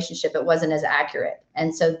inverse relationship. It wasn't as accurate.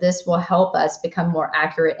 And so this will help us become more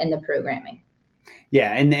accurate in the programming.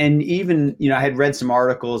 Yeah. And even, I had read some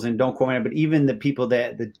articles, and don't quote me, but even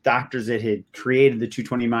the doctors that had created the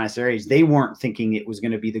 220 monasteries, they weren't thinking it was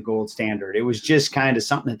going to be the gold standard. It was just kind of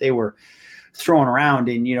something that they were throwing around.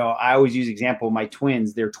 And, I always use the example of my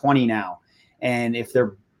twins. They're 20 now. And if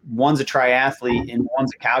one's a triathlete and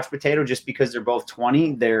one's a couch potato, just because they're both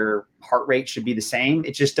 20, their heart rate should be the same.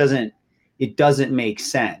 It just doesn't make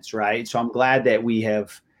sense. Right. So I'm glad that we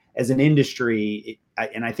have, as an industry,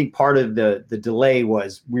 and I think part of the delay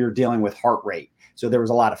was we were dealing with heart rate. So there was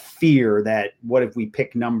a lot of fear that what if we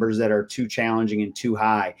pick numbers that are too challenging and too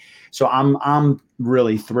high? So I'm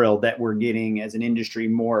really thrilled that we're getting, as an industry,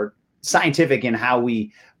 more scientific in how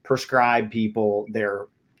we prescribe people their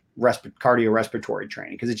cardiorespiratory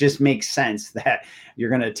training, because it just makes sense that you're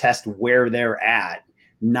going to test where they're at,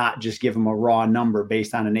 not just give them a raw number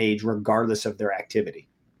based on an age, regardless of their activity.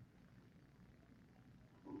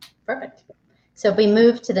 Perfect. So if we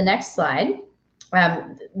move to the next slide,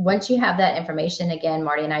 once you have that information, again,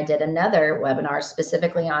 Marty and I did another webinar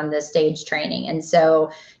specifically on the stage training. And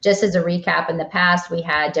so just as a recap, in the past, we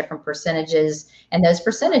had different percentages, and those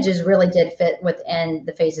percentages really did fit within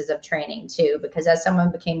the phases of training too, because as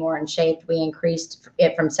someone became more in shape, we increased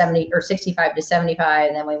it from 65 to 75.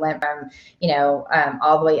 And then we went from,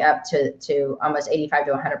 all the way up to almost 85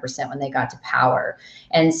 to 100% when they got to power.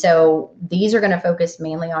 And so these are going to focus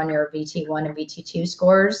mainly on your VT1 and VT2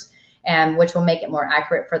 scores, and which will make it more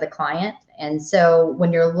accurate for the client. And so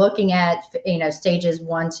when you're looking at, stages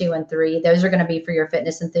 1, 2, and 3, those are going to be for your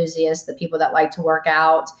fitness enthusiasts, the people that like to work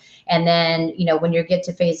out. And then, when you get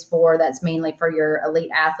to phase 4, that's mainly for your elite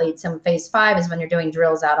athletes. And phase 5 is when you're doing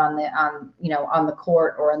drills out on the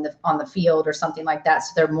court or on the field or something like that.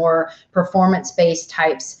 So they're more performance-based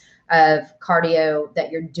types of cardio that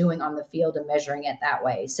you're doing on the field and measuring it that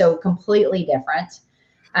way. So completely different.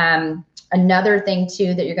 Another thing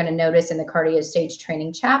too that you're going to notice in the cardio stage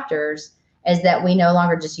training chapters is that we no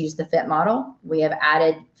longer just use the FIT model. We have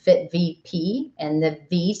added FIT VP, and the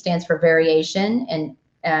V stands for variation,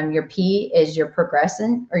 and your P is your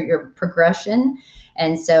progression.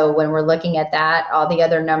 And so when we're looking at that, all the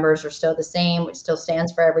other numbers are still the same, which still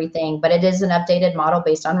stands for everything, but it is an updated model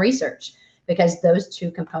based on research, because those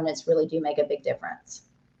two components really do make a big difference.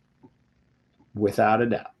 Without a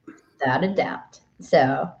doubt. Without a doubt.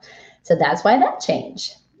 So that's why that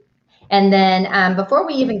changed. And then before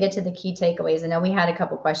we even get to the key takeaways, I know we had a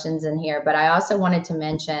couple questions in here, but I also wanted to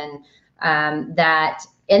mention that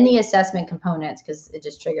in the assessment components, because it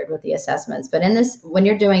just triggered with the assessments, but in this, when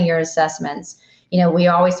you're doing your assessments, we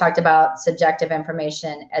always talked about subjective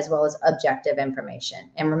information as well as objective information.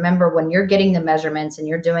 And remember, when you're getting the measurements and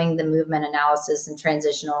you're doing the movement analysis and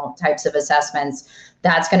transitional types of assessments,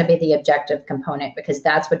 that's going to be the objective component, because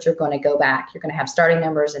that's what you're going to go back. You're going to have starting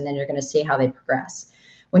numbers, and then you're going to see how they progress.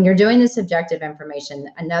 When you're doing the subjective information,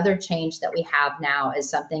 another change that we have now is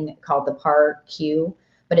something called the PAR-Q,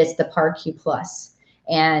 but it's the PAR-Q Plus.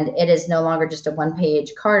 And it is no longer just a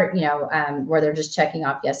one-page card, where they're just checking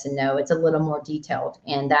off yes and no. It's a little more detailed.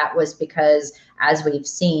 And that was because, as we've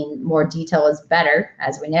seen, more detail is better,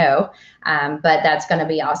 as we know. But that's going to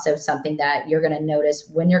be also something that you're going to notice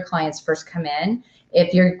when your clients first come in.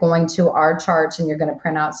 If you're going to our charts and you're going to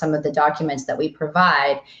print out some of the documents that we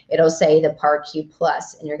provide, it'll say the PAR-Q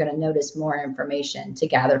Plus, and you're going to notice more information to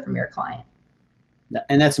gather from your client.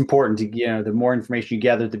 And that's important to, the more information you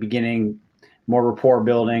gather at the beginning, more rapport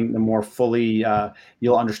building, the more fully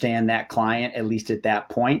you'll understand that client, at least at that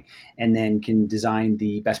point, and then can design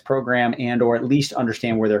the best program, and or at least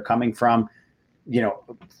understand where they're coming from,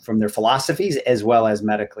 from their philosophies as well as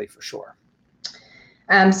medically, for sure.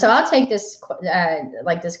 So I'll take this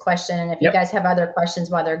this question, and if you guys have other questions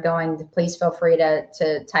while they're going, please feel free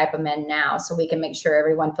to type them in now so we can make sure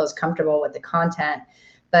everyone feels comfortable with the content.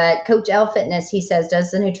 But Coach L Fitness, he says,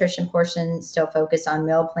 does the nutrition portion still focus on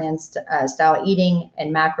meal plan style eating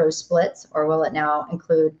and macro splits, or will it now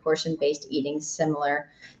include portion-based eating similar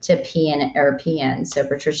to PN, so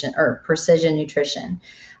precision nutrition?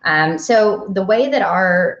 So the way that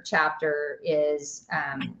our chapter is,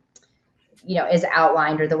 is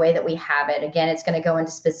outlined, or the way that we have it, again, it's going to go into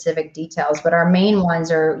specific details, but our main ones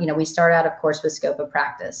are, we start out, of course, with scope of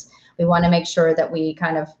practice. We want to make sure that we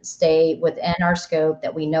kind of stay within our scope,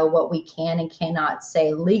 that we know what we can and cannot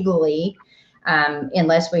say legally,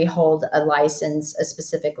 unless we hold a license, a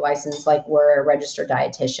specific license, like we're a registered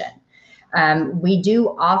dietitian. We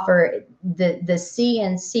do offer the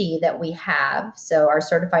CNC that we have. So our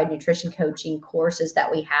certified nutrition coaching courses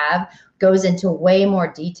that we have goes into way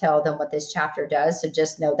more detail than what this chapter does. So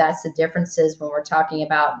just know that's the differences when we're talking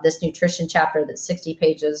about this nutrition chapter that's 60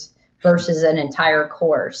 pages versus an entire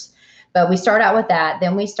course. But we start out with that.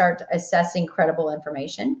 Then we start assessing credible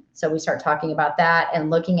information. So we start talking about that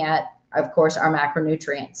and looking at, of course, our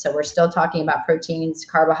macronutrients. So we're still talking about proteins,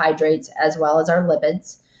 carbohydrates, as well as our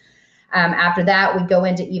lipids. After that, we go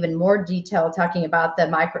into even more detail talking about the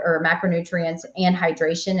macronutrients and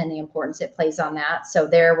hydration and the importance it plays on that. So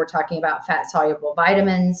there we're talking about fat-soluble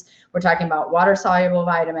vitamins. We're talking about water-soluble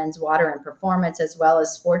vitamins, water and performance, as well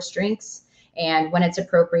as sports drinks, and when it's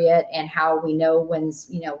appropriate and how we know when,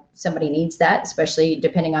 somebody needs that, especially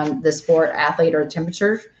depending on the sport, athlete, or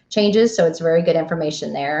temperature changes. So it's very good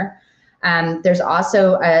information there. There's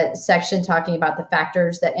also a section talking about the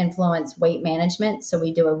factors that influence weight management. So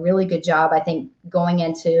we do a really good job, I think, going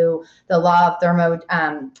into the law of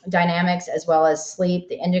thermodynamics, as well as sleep,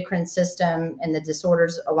 the endocrine system, and the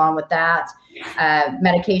disorders along with that,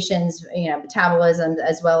 medications, metabolism,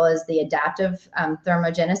 as well as the adaptive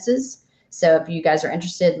thermogenesis. So if you guys are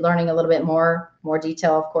interested in learning a little bit more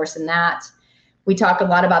detail, of course, in that. We talk a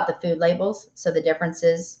lot about the food labels, so the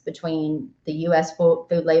differences between the U.S. food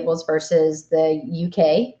labels versus the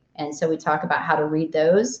UK. And so we talk about how to read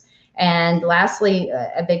those. And lastly,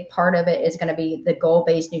 a big part of it is going to be the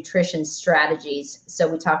goal-based nutrition strategies. So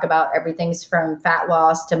we talk about everything from fat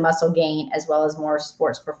loss to muscle gain, as well as more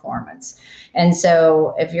sports performance. And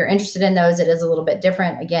so if you're interested in those, it is a little bit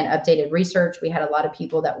different. Again, updated research. We had a lot of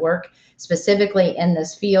people that work specifically in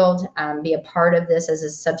this field be a part of this as a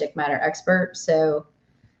subject matter expert. So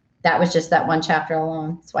that was just that one chapter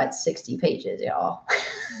alone. That's why it's 60 pages, y'all.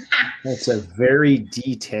 That's a very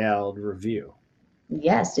detailed review.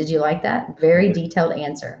 Yes. Did you like that? Very detailed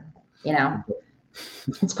answer.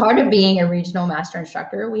 It's part of being a regional master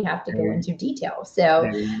instructor. We have to go into detail. So,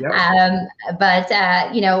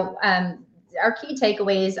 our key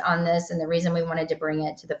takeaways on this, and the reason we wanted to bring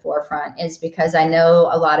it to the forefront, is because I know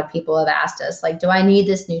a lot of people have asked us, like, do I need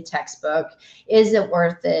this new textbook? Is it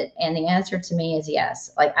worth it? And the answer to me is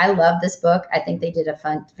yes. Like, I love this book. I think they did a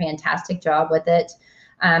fantastic job with it.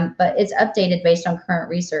 But it's updated based on current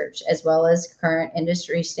research as well as current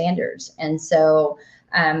industry standards. And so,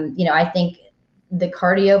 I think the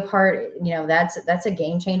cardio part, that's a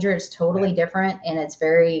game changer. It's totally different, and it's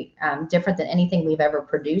very different than anything we've ever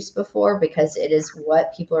produced before, because it is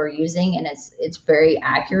what people are using, and it's very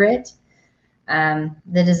accurate.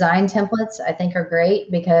 The design templates, I think, are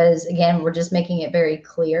great because, again, we're just making it very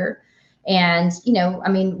clear. And,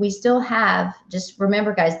 we still have, just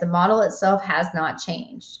remember, guys, the model itself has not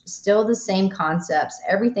changed. Still the same concepts,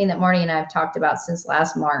 everything that Marty and I have talked about since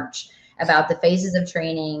last March, about the phases of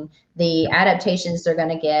training, the adaptations they're going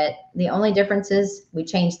to get. The only difference is we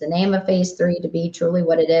changed the name of phase 3 to be truly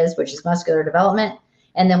what it is, which is muscular development.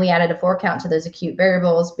 And then we added a 4 count to those acute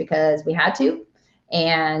variables because we had to.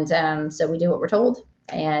 And so we do what we're told.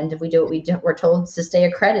 And we do what we're told to stay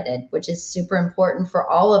accredited, which is super important for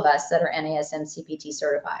all of us that are NASM CPT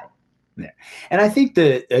certified. Yeah. And I think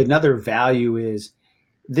another value is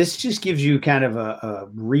this just gives you kind of a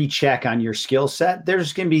recheck on your skill set.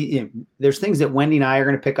 There's going to be, there's things that Wendy and I are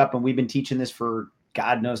going to pick up, and we've been teaching this for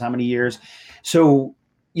God knows how many years. So,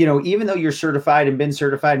 even though you're certified and been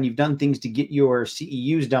certified and you've done things to get your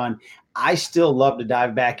CEUs done, I still love to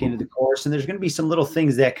dive back into the course. And there's going to be some little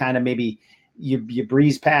things that kind of maybe you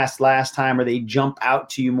breeze past last time, or they jump out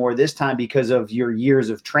to you more this time because of your years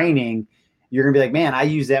of training. You're going to be like, man, I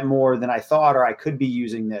use that more than I thought, or I could be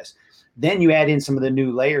using this. Then you add in some of the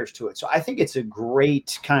new layers to it. So I think it's a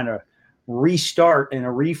great kind of restart and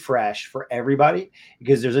a refresh for everybody,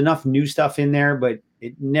 because there's enough new stuff in there, but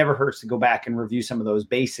it never hurts to go back and review some of those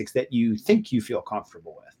basics that you think you feel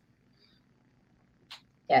comfortable with.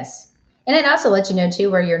 Yes. And it also lets you know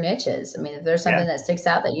too where your niche is. I mean, if there's something that sticks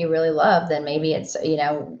out that you really love, then maybe it's,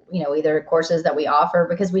 either courses that we offer,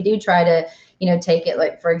 because we do try to, take it,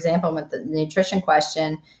 like, for example, with the nutrition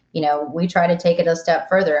question, we try to take it a step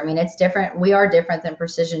further. I mean, it's different. We are different than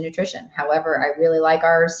Precision Nutrition. However, I really like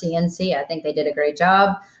our CNC. I think they did a great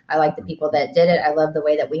job. I like the people that did it. I love the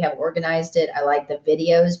way that we have organized it. I like the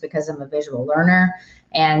videos because I'm a visual learner.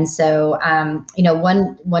 And so,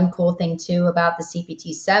 one cool thing too about the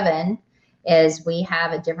CPT-7 is we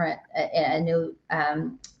have a new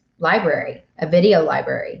library, a video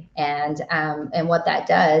library. And what that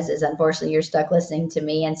does is, unfortunately, you're stuck listening to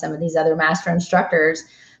me and some of these other master instructors,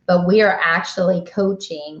 but we are actually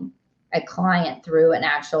coaching a client through an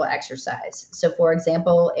actual exercise. So for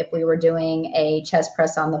example, if we were doing a chest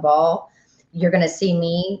press on the ball, you're going to see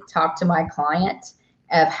me talk to my client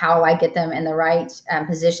of how I get them in the right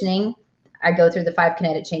positioning. I go through the 5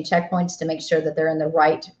 kinetic chain checkpoints to make sure that they're in the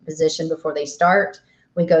right position before they start.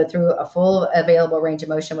 We go through a full available range of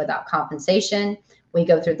motion without compensation. We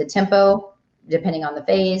go through the tempo, depending on the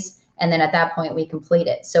phase. And then at that point, we complete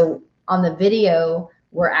it. So on the video,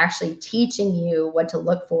 we're actually teaching you what to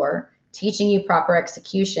look for, teaching you proper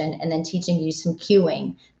execution, and then teaching you some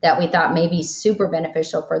cueing that we thought may be super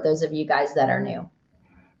beneficial for those of you guys that are new.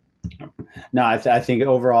 No, I think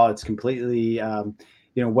overall it's completely,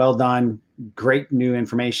 well done. Great new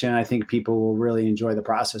information. I think people will really enjoy the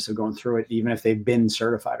process of going through it, even if they've been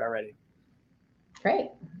certified already. Great.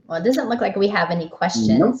 Well, it doesn't look like we have any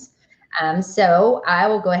questions. Nope. So I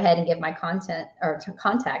will go ahead and give my contact.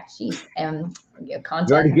 Geez, content. You've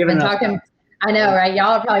already given talking. I know, right?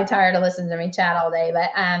 Y'all are probably tired of listening to me chat all day,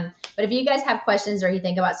 but if you guys have questions or you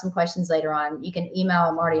think about some questions later on, you can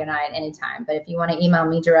email Marty and I at any time. But if you want to email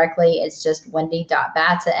me directly, it's just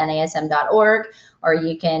wendy.batts@nasm.org, or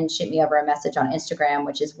you can shoot me over a message on Instagram,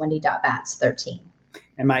 which is wendy.batts13.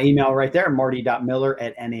 And my email right there,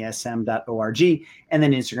 marty.miller@nasm.org. And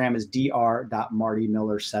then Instagram is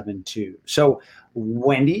dr.martymiller72. So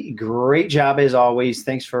Wendy, great job as always.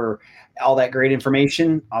 Thanks for all that great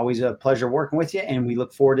information. Always a pleasure working with you. And we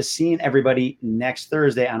look forward to seeing everybody next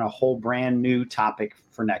Thursday on a whole brand new topic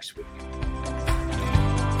for next week.